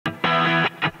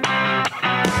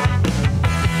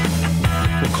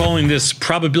calling this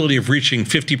probability of reaching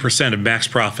 50% of max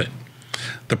profit.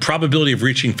 The probability of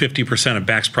reaching 50% of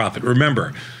max profit.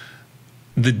 Remember,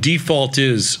 the default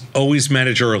is always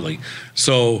manage early.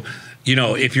 So, you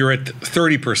know, if you're at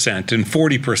 30% and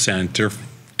 40% or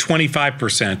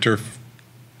 25% or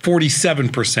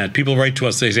 47%, people write to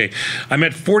us, they say, I'm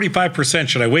at 45%,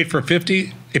 should I wait for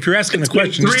 50? If you're asking the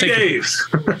question, just take 3 days.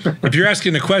 if you're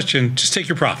asking the question, just take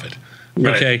your profit.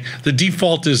 Right. Okay, the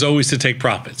default is always to take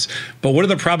profits. But what are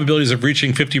the probabilities of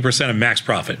reaching 50% of max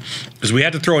profit? Because we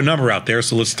had to throw a number out there,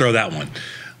 so let's throw that one.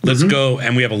 Let's go,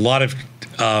 and we have a lot of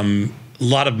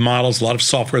models, a lot of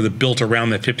software that built around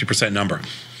that 50% number.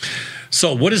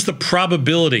 So what is the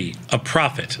probability of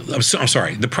profit? I'm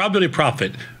sorry, the probability of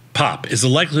profit, POP, is the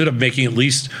likelihood of making at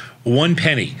least 1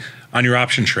 penny on your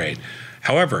option trade.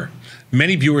 However,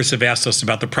 many viewers have asked us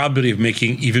about the probability of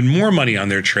making even more money on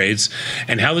their trades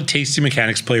and how the tasty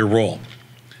mechanics play a role.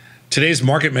 Today's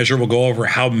market measure will go over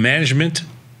how management,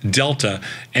 delta,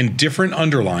 and different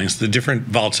underlyings, the different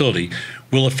volatility,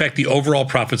 will affect the overall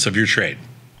profits of your trade.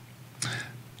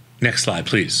 Next slide,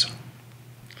 please.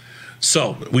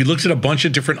 So we looked at a bunch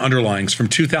of different underlyings from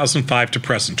 2005 to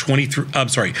present,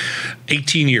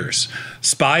 18 years.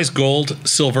 SPYs, gold,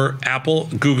 silver, Apple,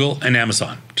 Google, and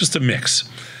Amazon, just a mix.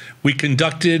 We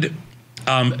conducted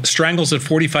strangles at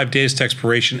 45 days to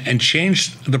expiration and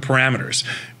changed the parameters,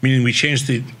 meaning we changed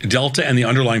the delta and the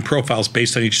underlying profiles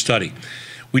based on each study.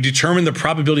 We determined the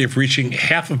probability of reaching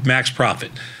half of max profit,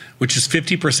 which is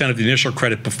 50% of the initial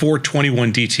credit before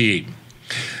 21 DTE.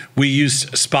 We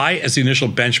used SPY as the initial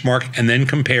benchmark and then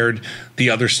compared the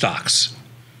other stocks.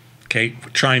 Okay,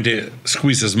 trying to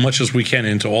squeeze as much as we can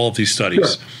into all of these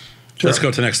studies. Sure. Let's go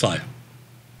to the next slide.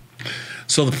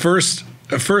 So the first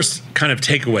kind of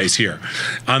takeaways here.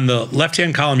 On the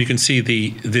left-hand column, you can see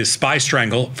the SPY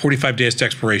strangle, 45 days to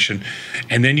expiration,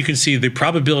 and then you can see the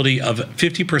probability of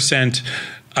 50%,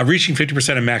 reaching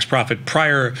 50% of max profit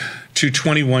prior to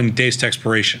 21 days to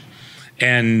expiration.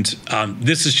 And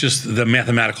this is just the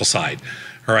mathematical side.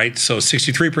 All right, so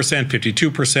 63%,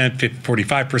 52%,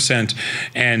 45%,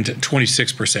 and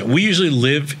 26%. We usually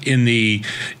live in the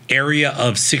area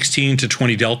of 16 to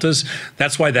 20 deltas.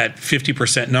 That's why that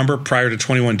 50% number prior to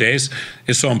 21 days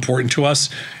is so important to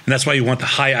us. And that's why you want the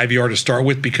high IVR to start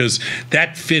with, because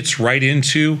that fits right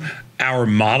into our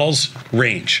model's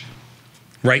range,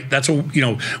 right? That's what, you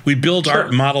know, we build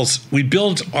our models, we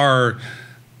do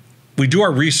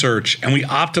our research and we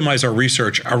optimize our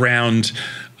research around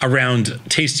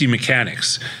tasty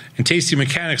mechanics. And tasty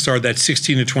mechanics are that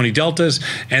 16 to 20 deltas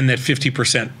and that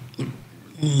 50%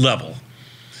 level.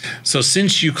 So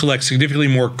since you collect significantly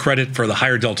more credit for the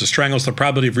higher delta strangles, the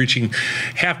probability of reaching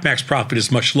half max profit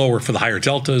is much lower for the higher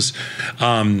deltas.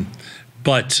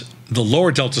 But the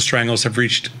lower delta strangles have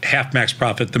reached half max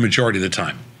profit the majority of the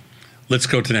time. Let's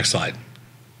go to the next slide.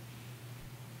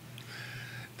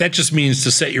 That just means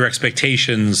to set your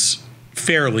expectations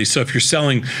fairly. So if you're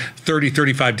selling 30,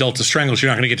 35 delta strangles, you're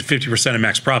not going to get to 50% of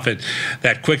max profit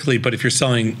that quickly. But if you're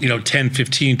selling, 10,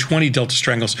 15, 20 delta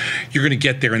strangles, you're going to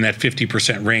get there in that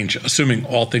 50% range, assuming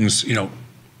all things,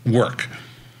 work.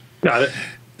 Got it.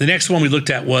 The next one we looked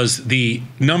at was the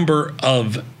number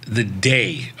of the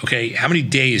day. Okay, how many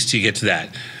days do you get to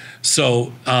that?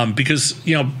 So because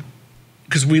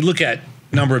we look at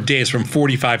number of days from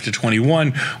 45 to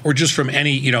 21, or just from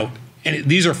any, and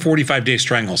these are 45-day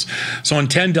strangles. So on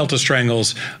 10 delta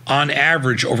strangles, on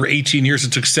average, over 18 years,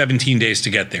 it took 17 days to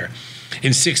get there.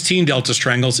 In 16 delta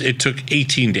strangles, it took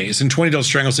 18 days. In 20 delta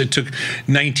strangles, it took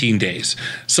 19 days.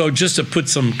 So just to put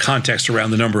some context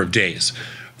around the number of days,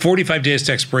 45 days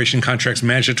to expiration contracts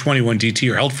managed at 21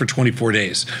 DT are held for 24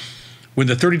 days. When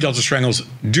the 30 delta strangles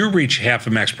do reach half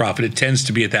of max profit, it tends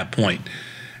to be at that point.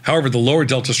 However, the lower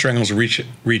delta strangles reach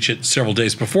it several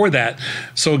days before that.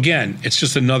 So again, it's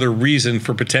just another reason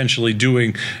for potentially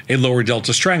doing a lower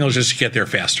delta strangle just to get there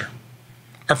faster.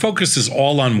 Our focus is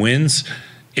all on wins.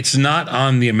 It's not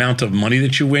on the amount of money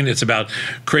that you win. It's about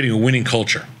creating a winning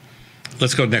culture.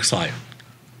 Let's go to the next slide.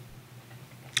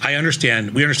 We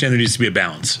understand there needs to be a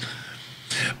balance.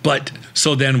 But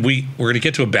so then we're going to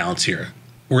get to a balance here.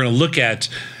 We're going to look at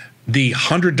the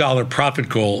 $100 profit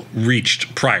goal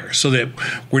reached prior, so that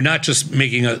we're not just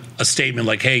making a statement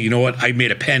like, hey, you know what, I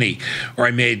made a penny, or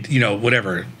I made,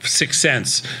 whatever, 6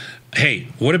 cents. Hey,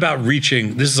 what about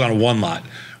reaching, this is on a one lot,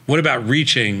 what about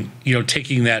reaching,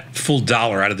 taking that full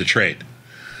dollar out of the trade?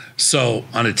 So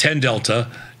on a 10 delta,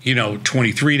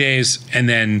 23 days and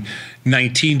then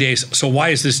 19 days. So why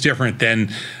is this different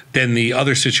than the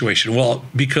other situation? Well,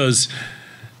 because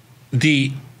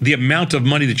the the amount of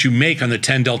money that you make on the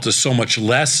 10 delta is so much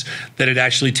less that it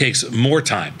actually takes more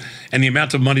time. And the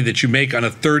amount of money that you make on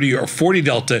a 30 or 40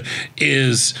 delta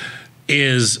is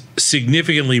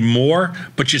significantly more,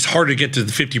 but it's hard to get to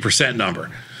the 50% number.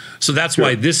 So that's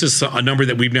why this is a number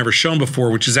that we've never shown before,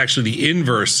 which is actually the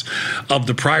inverse of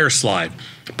the prior slide.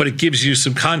 But it gives you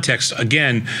some context,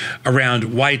 again,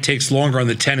 around why it takes longer on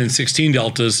the 10 and 16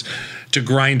 deltas to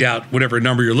grind out whatever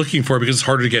number you're looking for, because it's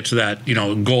harder to get to that,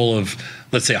 goal of,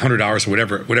 let's say, $100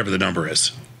 or whatever the number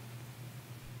is.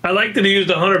 I like that he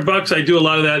used $100. I do a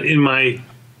lot of that in my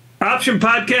option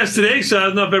podcast today, so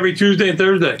I'm up every Tuesday and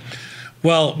Thursday.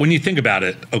 Well, when you think about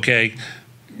it, okay,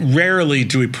 rarely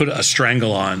do we put a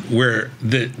strangle on where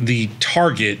the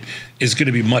target is going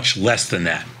to be much less than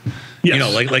that.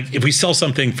 Yes. Like if we sell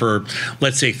something for,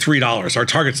 let's say, $3, our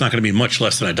target's not going to be much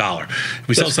less than $1. If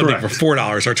we sell something for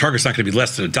 $4, our target's not going to be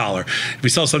less than $1. If we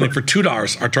sell something for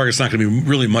 $2, our target's not going to be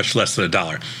really much less than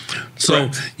 $1.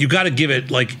 So you got to give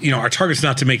it our target's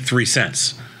not to make 3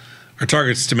 cents. Our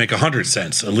target's to make 100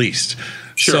 cents at least.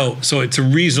 Sure. So it's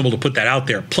reasonable to put that out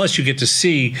there. Plus, you get to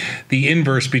see the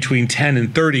inverse between 10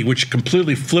 and 30, which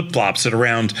completely flip-flops it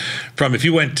around from, if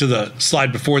you went to the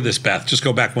slide before this, Beth, just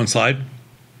go back one slide.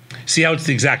 See how it's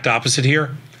the exact opposite here?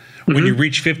 Mm-hmm. When you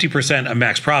reach 50% of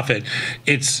max profit,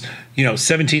 it's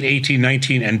 17, 18,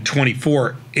 19, and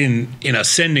 24 in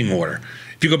ascending order.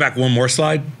 If you go back one more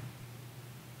slide,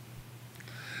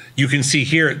 you can see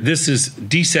here this is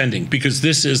descending, because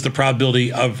this is the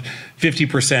probability of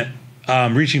 50%.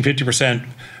 Reaching 50%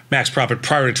 max profit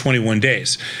prior to 21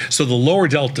 days. So the lower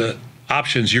delta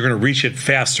options, you're going to reach it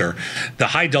faster. The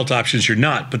high delta options, you're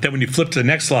not. But then when you flip to the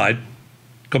next slide,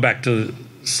 go back to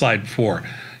slide 4.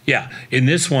 Yeah, in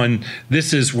this one,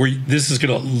 this is going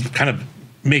to kind of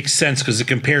make sense because it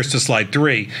compares to slide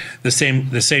 3, the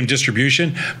same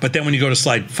distribution. But then when you go to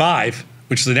slide 5,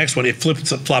 which is the next one, it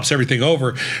flops everything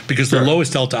over because the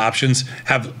lowest delta options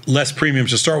have less premiums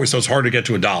to start with, so it's hard to get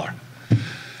to $1.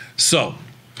 So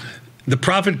the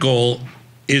profit goal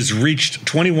is reached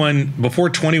before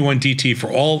 21 DT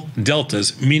for all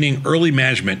deltas, meaning early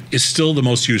management is still the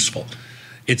most useful.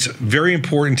 It's very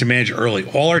important to manage early.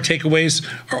 All our takeaways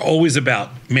are always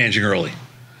about managing early.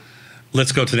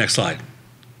 Let's go to the next slide.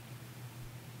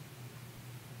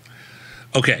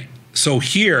 Okay, so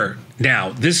here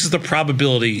now, this is the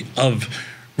probability of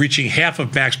reaching half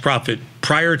of max profit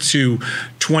prior to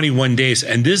 21 days.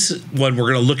 And this one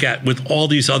we're going to look at with all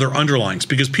these other underlyings,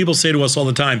 because people say to us all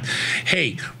the time,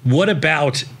 hey, what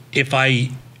about if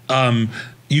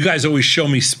you guys always show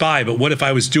me SPY, but what if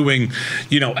I was doing,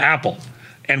 Apple?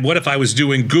 And what if I was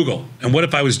doing Google? And what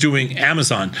if I was doing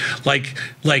Amazon? Like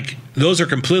those are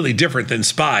completely different than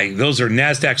SPY. Those are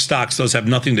NASDAQ stocks. Those have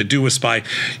nothing to do with SPY.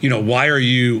 Why are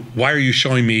you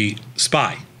showing me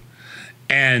SPY?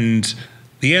 And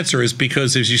the answer is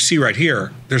because, as you see right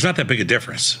here, there's not that big a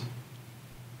difference.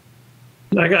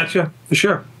 I got you, for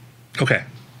sure. Okay.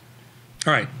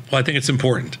 All right. Well, I think it's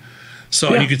important.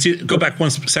 So and you can see, go back one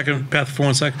second, Beth, for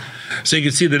 1 sec. So you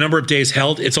can see the number of days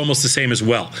held, it's almost the same as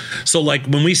well. So like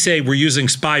when we say we're using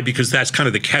SPY because that's kind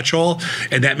of the catch-all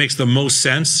and that makes the most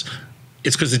sense,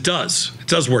 it's because it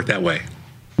does work that way.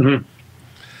 Mm-hmm.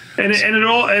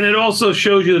 And it also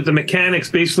shows you that the mechanics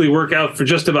basically work out for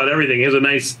just about everything. Here's a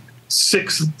nice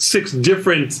six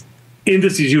different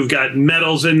indices. You've got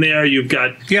metals in there. You've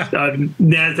got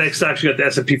NASDAQ stocks. You got the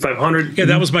S&P 500. Yeah,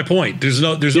 that was my point. There's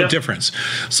no difference.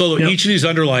 So each of these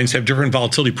underlyings have different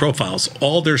volatility profiles.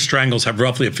 All their strangles have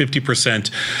roughly a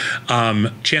 50%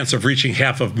 chance of reaching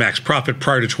half of max profit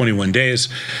prior to 21 days,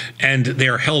 and they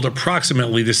are held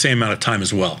approximately the same amount of time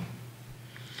as well.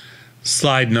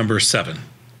 Slide number 7.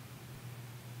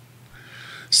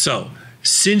 So,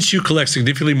 since you collect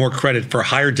significantly more credit for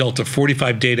higher delta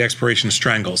 45-day expiration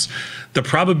strangles, the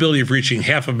probability of reaching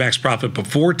half of max profit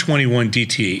before 21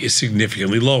 DTE is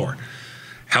significantly lower.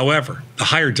 However, the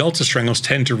higher delta strangles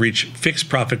tend to reach fixed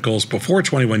profit goals before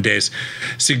 21 days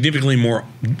significantly more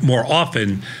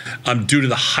often due to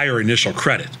the higher initial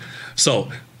credit.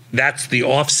 So that's the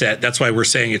offset. That's why we're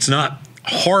saying it's not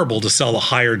horrible to sell the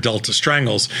higher delta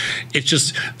strangles. It's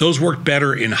just those work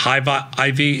better in high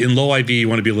IV. In low IV, you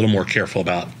want to be a little more careful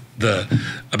about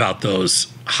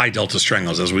those high delta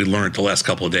strangles, as we learned the last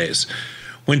couple of days.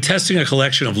 When testing a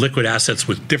collection of liquid assets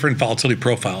with different volatility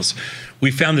profiles, we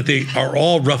found that they are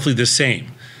all roughly the same,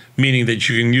 meaning that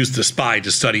you can use the SPY to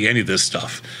study any of this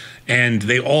stuff. And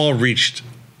they all reached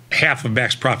half of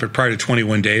max profit prior to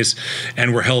 21 days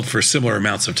and were held for similar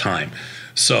amounts of time.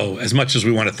 So as much as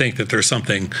we want to think that there's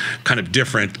something kind of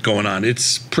different going on,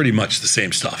 it's pretty much the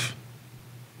same stuff.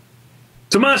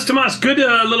 Tomas, good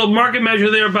little market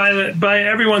measure there by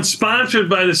everyone, sponsored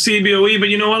by the CBOE. But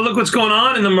you know what? Look what's going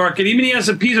on in the market. Even the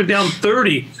S&Ps are down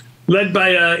 30, led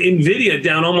by NVIDIA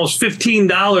down almost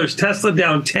 $15, Tesla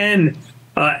down 10,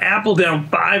 Apple down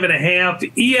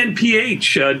 5.5,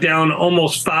 ENPH down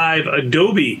almost 5,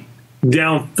 Adobe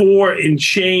down 4 and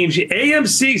change,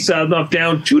 AMC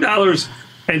down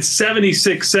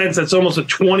 $2.76. That's almost a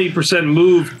 20%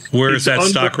 move. Where is that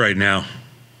stock right now?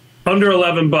 Under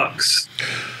 $11.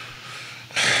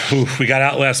 Ooh, we got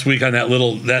out last week on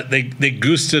that they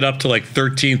goosed it up to like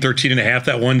 13 and a half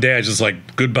that one day. I was just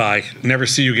like, goodbye, never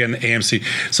see you again, AMC.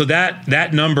 So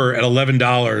that number at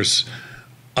 $11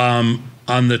 on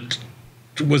the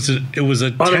it was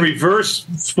a on a reverse,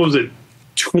 was it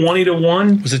 20 to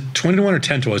 1? Was it 20 to 1 or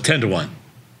 10 to 1? It was 10 to 1.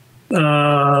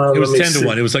 It was 10 to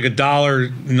 1. It was like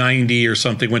 $1.90 or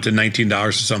something, went to $19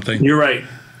 or something. You're right.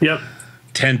 Yep.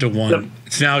 10 to 1. Yep.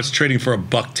 Now it's trading for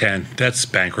 $1.10. That's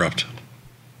bankrupt.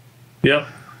 Yep.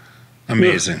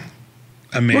 Amazing. Yep.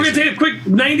 Amazing. We're going to take a quick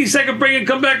 90-second break and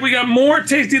come back. We got more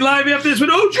Tasty Live after this with,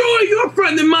 oh, joy, your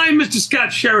friend and mine, Mr.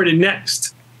 Scott Sheridan, next.